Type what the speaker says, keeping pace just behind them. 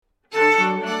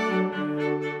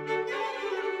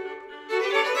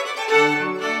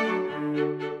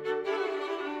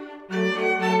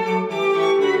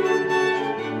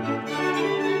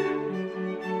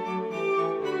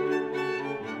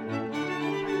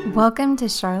Welcome to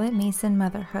Charlotte Mason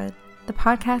Motherhood, the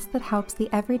podcast that helps the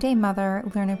everyday mother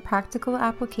learn a practical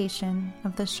application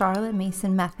of the Charlotte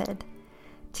Mason method.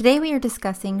 Today we are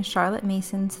discussing Charlotte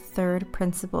Mason's third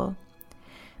principle.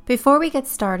 Before we get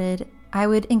started, I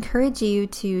would encourage you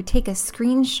to take a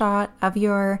screenshot of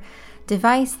your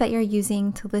device that you're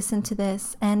using to listen to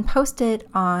this and post it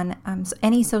on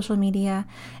any social media,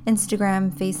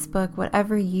 Instagram, Facebook,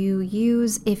 whatever you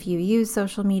use if you use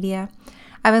social media.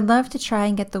 I would love to try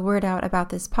and get the word out about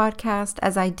this podcast,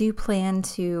 as I do plan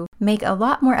to make a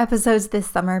lot more episodes this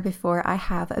summer before I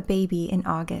have a baby in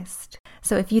August.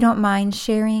 So if you don't mind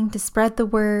sharing to spread the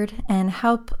word and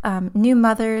help new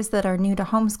mothers that are new to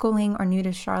homeschooling or new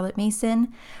to Charlotte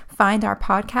Mason find our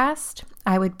podcast,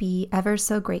 I would be ever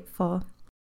so grateful.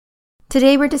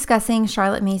 Today we're discussing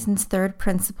Charlotte Mason's third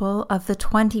principle of the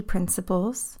 20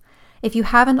 principles. If you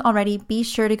haven't already, be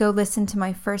sure to go listen to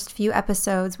my first few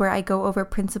episodes where I go over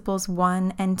principles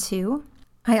 1 and 2.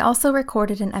 I also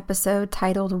recorded an episode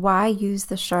titled Why Use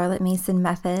the Charlotte Mason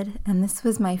Method, and this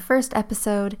was my first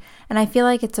episode, and I feel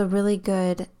like it's a really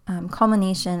good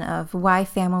culmination of why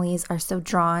families are so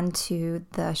drawn to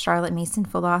the Charlotte Mason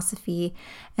philosophy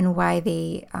and why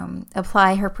they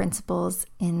apply her principles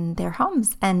in their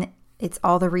homes, and it's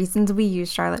all the reasons we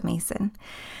use Charlotte Mason.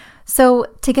 So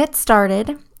to get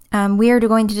started, we are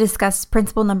going to discuss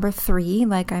principle number 3,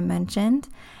 like I mentioned,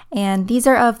 and these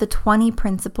are of the 20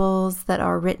 principles that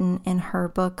are written in her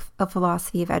book, A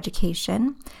Philosophy of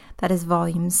Education. That is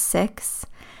volume 6.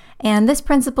 And this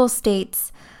principle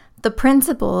states, the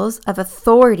principles of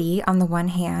authority on the one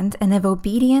hand and of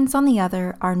obedience on the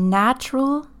other are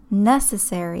natural,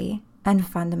 necessary, and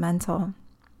fundamental.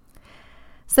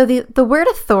 So the word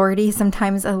authority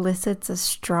sometimes elicits a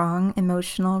strong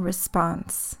emotional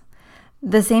response.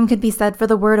 The same could be said for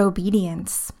the word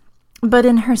obedience. But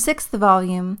in her 6th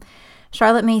volume,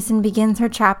 Charlotte Mason begins her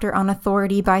chapter on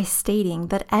authority by stating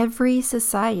that every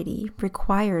society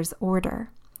requires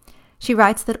order. She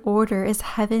writes that order is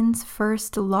heaven's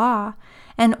first law,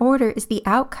 and order is the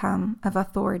outcome of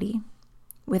authority.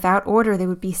 Without order, there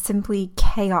would be simply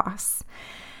chaos.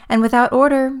 And without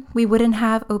order, we wouldn't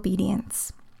have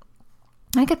obedience.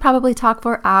 I could probably talk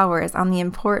for hours on the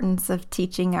importance of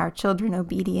teaching our children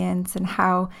obedience and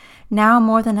how now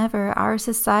more than ever our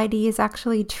society is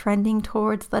actually trending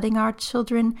towards letting our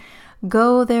children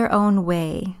go their own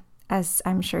way, as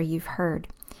I'm sure you've heard.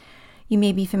 You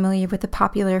may be familiar with the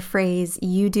popular phrase,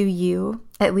 you do you.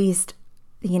 At least,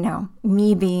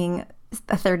 me being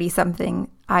a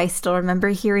 30-something, I still remember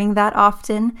hearing that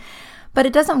often. But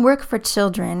it doesn't work for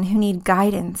children who need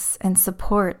guidance and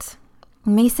support.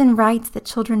 Mason writes that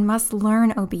children must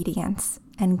learn obedience,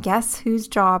 and guess whose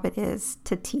job it is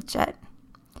to teach it?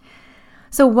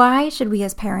 So why should we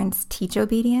as parents teach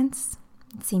obedience?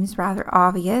 It seems rather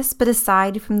obvious, but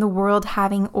aside from the world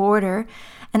having order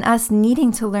and us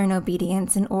needing to learn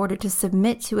obedience in order to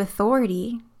submit to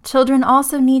authority, children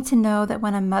also need to know that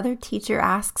when a mother teacher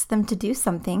asks them to do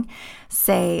something,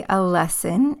 say a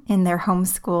lesson in their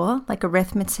homeschool, like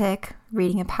arithmetic,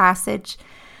 reading a passage,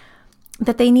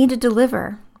 that they need to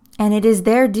deliver, and it is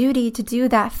their duty to do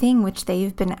that thing which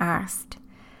they've been asked.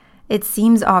 It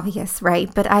seems obvious,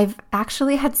 right? But I've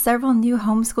actually had several new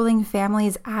homeschooling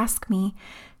families ask me,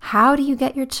 how do you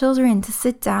get your children to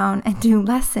sit down and do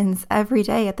lessons every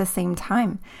day at the same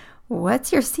time?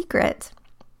 What's your secret?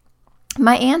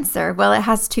 My answer, well, it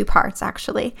has 2 parts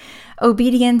actually.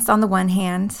 Obedience on the one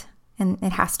hand, and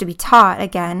it has to be taught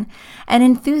again, and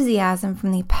enthusiasm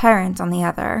from the parent on the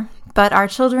other. But our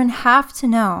children have to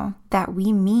know that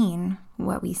we mean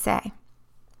what we say.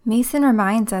 Mason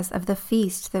reminds us of the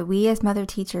feast that we as mother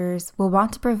teachers will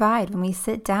want to provide when we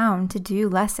sit down to do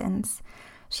lessons.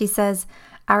 She says,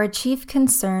 our chief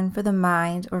concern for the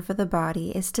mind or for the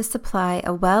body is to supply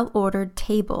a well-ordered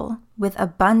table with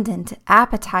abundant,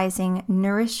 appetizing,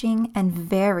 nourishing, and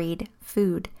varied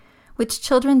food, which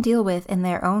children deal with in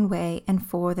their own way and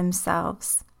for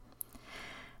themselves.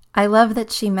 I love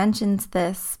that she mentions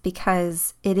this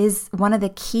because it is one of the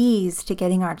keys to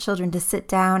getting our children to sit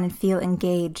down and feel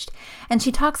engaged. And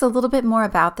she talks a little bit more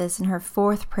about this in her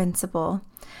 4th principle,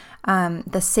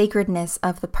 the sacredness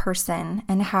of the person,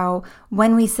 and how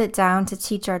when we sit down to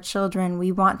teach our children,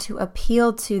 we want to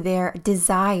appeal to their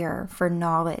desire for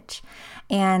knowledge.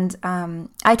 And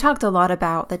I talked a lot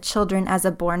about the children as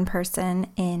a born person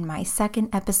in my 2nd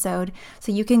episode,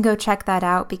 so you can go check that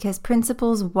out because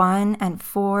principles 1 and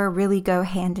 4 really go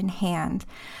hand in hand.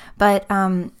 But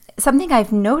something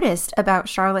I've noticed about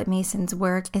Charlotte Mason's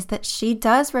work is that she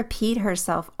does repeat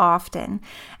herself often.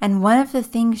 And one of the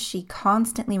things she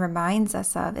constantly reminds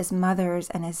us of as mothers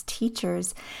and as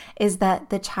teachers is that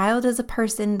the child is a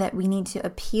person that we need to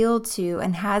appeal to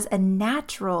and has a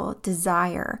natural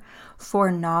desire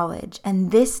for knowledge.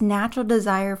 And this natural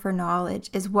desire for knowledge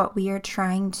is what we are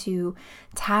trying to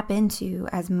tap into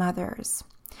as mothers.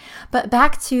 But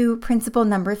back to principle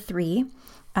number 3,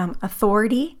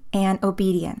 authority and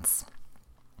obedience.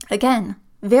 Again,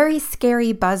 very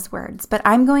scary buzzwords, but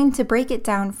I'm going to break it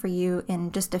down for you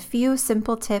in just a few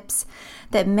simple tips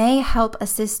that may help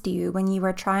assist you when you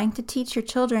are trying to teach your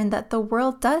children that the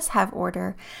world does have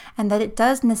order and that it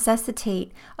does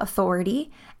necessitate authority,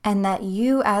 and that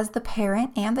you as the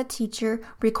parent and the teacher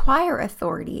require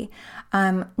authority.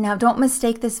 Now, don't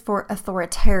mistake this for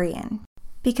authoritarian.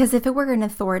 Because if it were an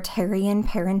authoritarian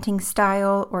parenting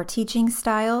style or teaching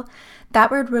style, that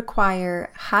would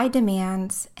require high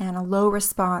demands and a low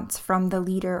response from the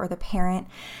leader or the parent.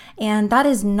 And that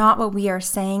is not what we are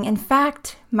saying. In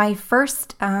fact, my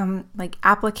first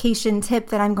application tip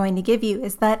that I'm going to give you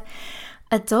is that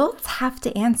adults have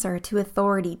to answer to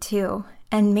authority too.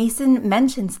 And Mason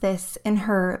mentions this in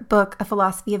her book, A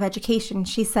Philosophy of Education.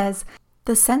 She says,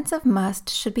 "The sense of must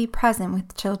should be present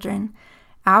with children.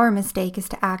 Our mistake is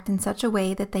to act in such a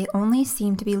way that they only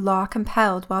seem to be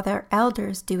law-compelled while their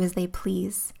elders do as they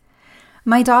please."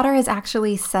 My daughter has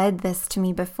actually said this to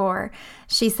me before.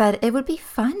 She said it would be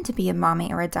fun to be a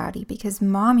mommy or a daddy because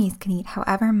mommies can eat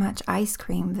however much ice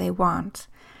cream they want.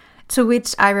 To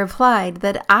which I replied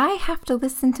that I have to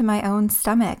listen to my own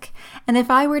stomach. And if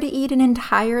I were to eat an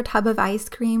entire tub of ice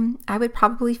cream, I would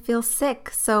probably feel sick.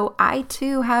 So I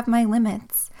too have my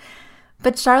limits.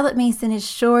 But Charlotte Mason is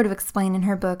sure to explain in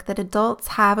her book that adults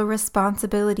have a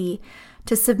responsibility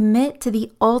to submit to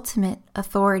the ultimate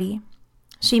authority.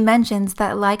 She mentions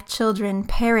that, like children,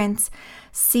 parents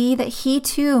see that he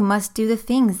too must do the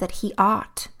things that he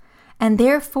ought, and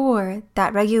therefore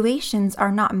that regulations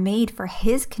are not made for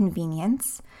his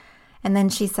convenience. And then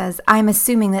she says, "I'm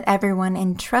assuming that everyone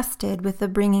entrusted with the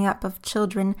bringing up of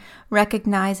children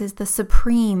recognizes the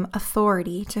supreme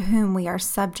authority to whom we are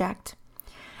subject."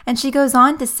 And she goes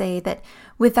on to say that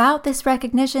without this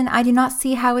recognition, I do not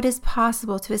see how it is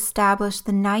possible to establish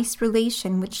the nice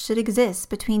relation which should exist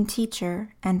between teacher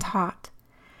and taught.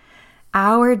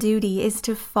 Our duty is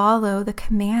to follow the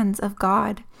commands of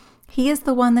God. He is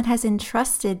the one that has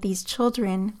entrusted these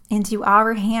children into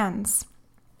our hands.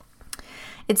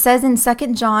 It says in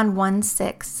 2 John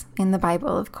 1:6, in the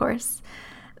Bible, of course,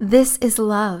 "This is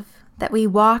love, that we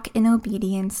walk in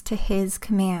obedience to his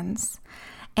commands."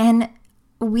 And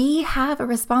we have a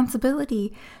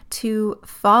responsibility to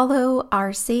follow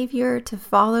our Savior, to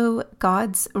follow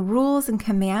God's rules and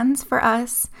commands for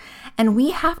us. And we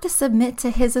have to submit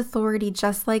to his authority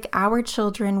just like our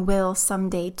children will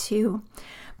someday too.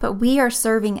 But we are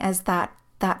serving as that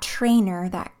trainer,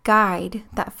 that guide,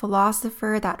 that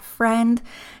philosopher, that friend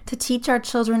to teach our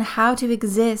children how to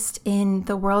exist in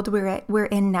the world we're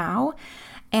in now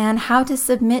and how to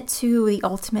submit to the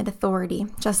ultimate authority,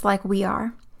 just like we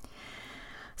are.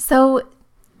 So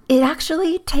it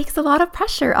actually takes a lot of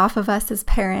pressure off of us as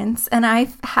parents. And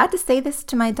I've had to say this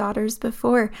to my daughters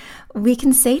before. We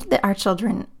can say to our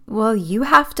children, well, you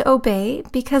have to obey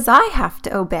because I have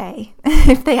to obey.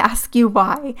 If they ask you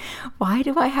why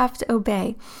do I have to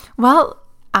obey? Well,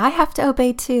 I have to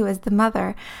obey too as the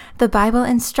mother. The Bible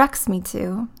instructs me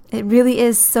to. It really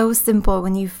is so simple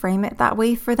when you frame it that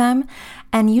way for them.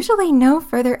 And usually no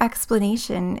further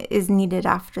explanation is needed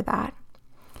after that.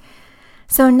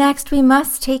 So next, we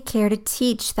must take care to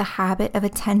teach the habit of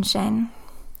attention.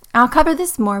 I'll cover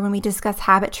this more when we discuss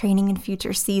habit training in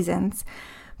future seasons,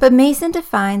 but Mason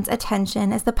defines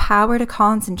attention as the power to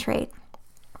concentrate.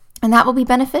 And that will be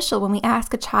beneficial when we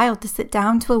ask a child to sit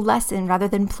down to a lesson rather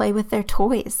than play with their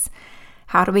toys.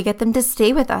 How do we get them to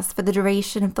stay with us for the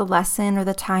duration of the lesson or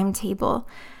the timetable?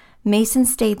 Mason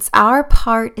states our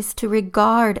part is to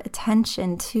regard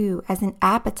attention too as an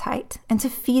appetite and to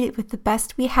feed it with the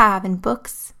best we have in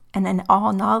books and in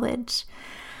all knowledge.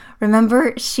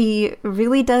 Remember, she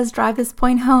really does drive this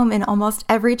point home in almost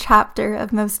every chapter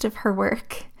of most of her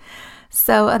work.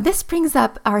 So this brings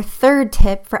up our third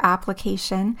tip for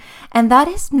application, and that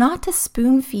is not to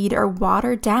spoon feed or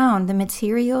water down the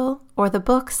material or the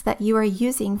books that you are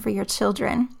using for your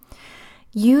children.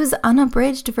 Use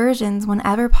unabridged versions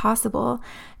whenever possible.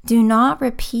 Do not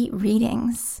repeat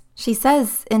readings. She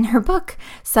says in her book,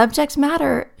 subject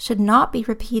matter should not be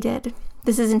repeated.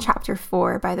 This is in chapter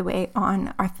 4, by the way,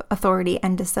 on authority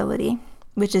and docility,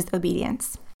 which is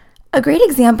obedience. A great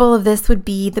example of this would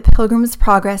be the Pilgrim's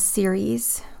Progress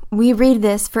series. We read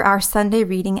this for our Sunday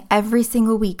reading every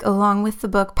single week, along with the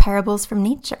book Parables from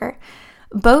Nature.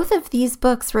 Both of these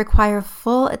books require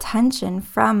full attention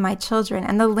from my children,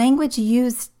 and the language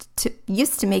used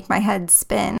to make my head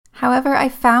spin. However, I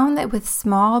found that with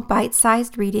small,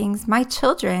 bite-sized readings, my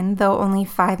children, though only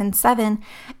 5 and 7,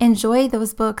 enjoy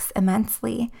those books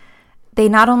immensely. They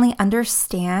not only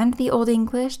understand the Old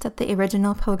English that the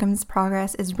original Pilgrim's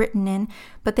Progress is written in,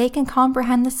 but they can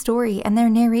comprehend the story, and their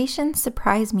narrations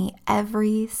surprise me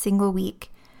every single week.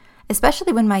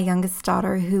 Especially when my youngest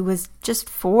daughter, who was just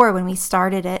 4 when we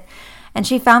started it, and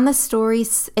she found the story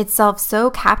itself so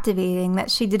captivating that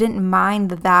she didn't mind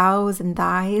the thous and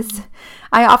thys.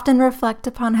 I often reflect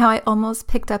upon how I almost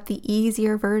picked up the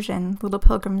easier version, Little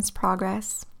Pilgrim's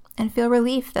Progress, and feel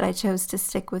relief that I chose to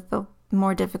stick with the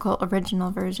more difficult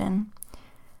original version.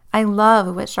 I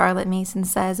love what Charlotte Mason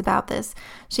says about this.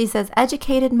 She says,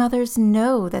 educated mothers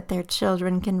know that their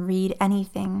children can read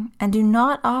anything and do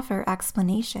not offer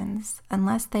explanations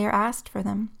unless they are asked for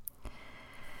them.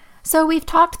 So we've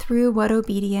talked through what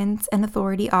obedience and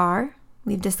authority are.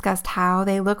 We've discussed how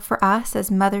they look for us as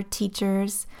mother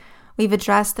teachers. We've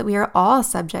addressed that we are all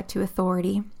subject to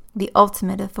authority, the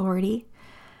ultimate authority.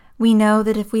 We know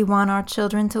that if we want our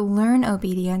children to learn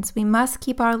obedience, we must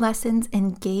keep our lessons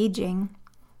engaging,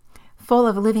 full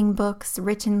of living books,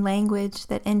 rich in language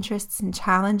that interests and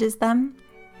challenges them.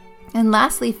 And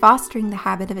lastly, fostering the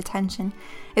habit of attention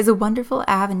is a wonderful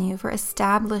avenue for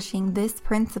establishing this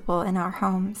principle in our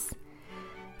homes.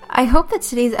 I hope that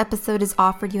today's episode has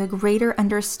offered you a greater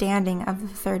understanding of the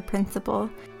third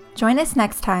principle. Join us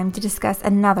next time to discuss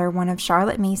another one of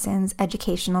Charlotte Mason's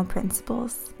educational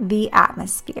principles, the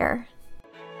atmosphere.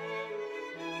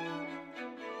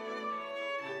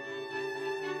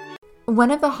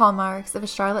 One of the hallmarks of a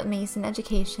Charlotte Mason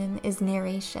education is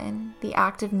narration, the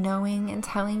act of knowing and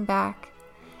telling back.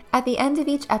 At the end of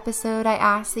each episode, I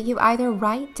ask that you either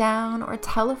write down or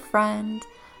tell a friend,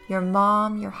 your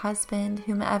mom, your husband,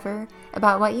 whomever,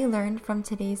 about what you learned from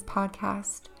today's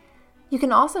podcast. You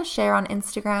can also share on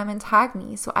Instagram and tag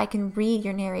me so I can read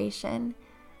your narration.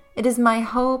 It is my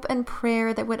hope and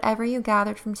prayer that whatever you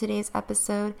gathered from today's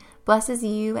episode blesses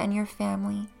you and your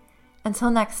family.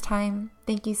 Until next time,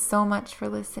 thank you so much for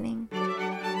listening.